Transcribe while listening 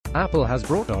Apple has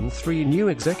brought on 3 new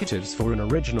executives for an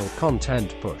original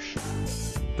content push.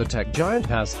 The tech giant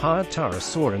has hired Tara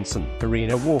Sorensen,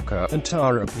 Karina Walker, and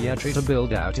Tara Pietri to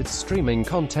build out its streaming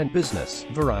content business,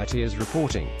 Variety is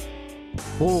reporting.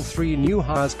 All 3 new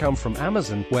hires come from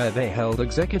Amazon, where they held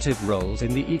executive roles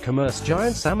in the e-commerce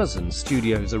giant's Amazon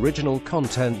Studios original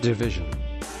content division.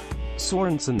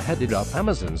 Sorensen headed up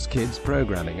Amazon's kids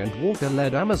programming and Walker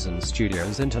led Amazon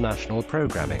Studios' international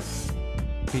programming.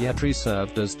 Pietri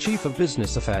served as Chief of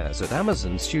Business Affairs at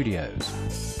Amazon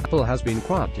Studios. Apple has been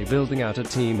quietly building out a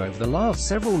team over the last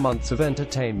several months of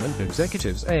entertainment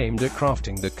executives aimed at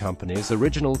crafting the company's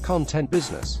original content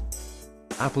business.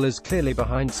 Apple is clearly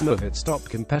behind some of its top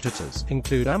competitors,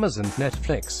 include Amazon,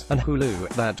 Netflix, and Hulu,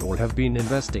 that all have been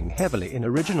investing heavily in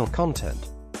original content.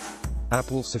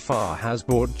 Apple so far has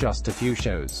bought just a few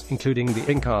shows, including the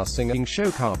in-car singing show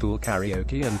Carpool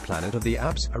Karaoke and Planet of the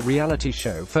Apps, a reality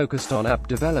show focused on app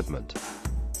development.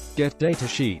 Get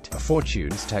Datasheet, a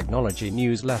Fortune's technology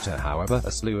newsletter. However,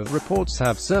 a slew of reports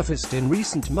have surfaced in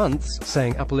recent months,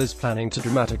 saying Apple is planning to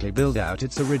dramatically build out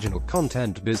its original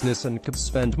content business and could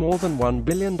spend more than $1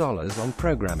 billion on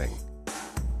programming.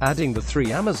 Adding the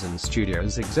 3 Amazon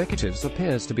Studios executives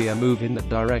appears to be a move in that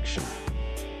direction.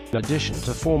 In addition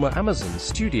to former Amazon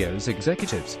Studios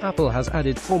executives, Apple has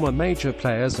added former major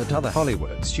players at other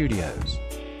Hollywood studios.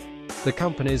 The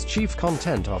company's chief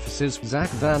content officers, Zach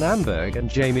Van Amberg and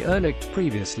Jamie Ehrlicht,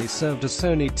 previously served as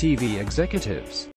Sony TV executives.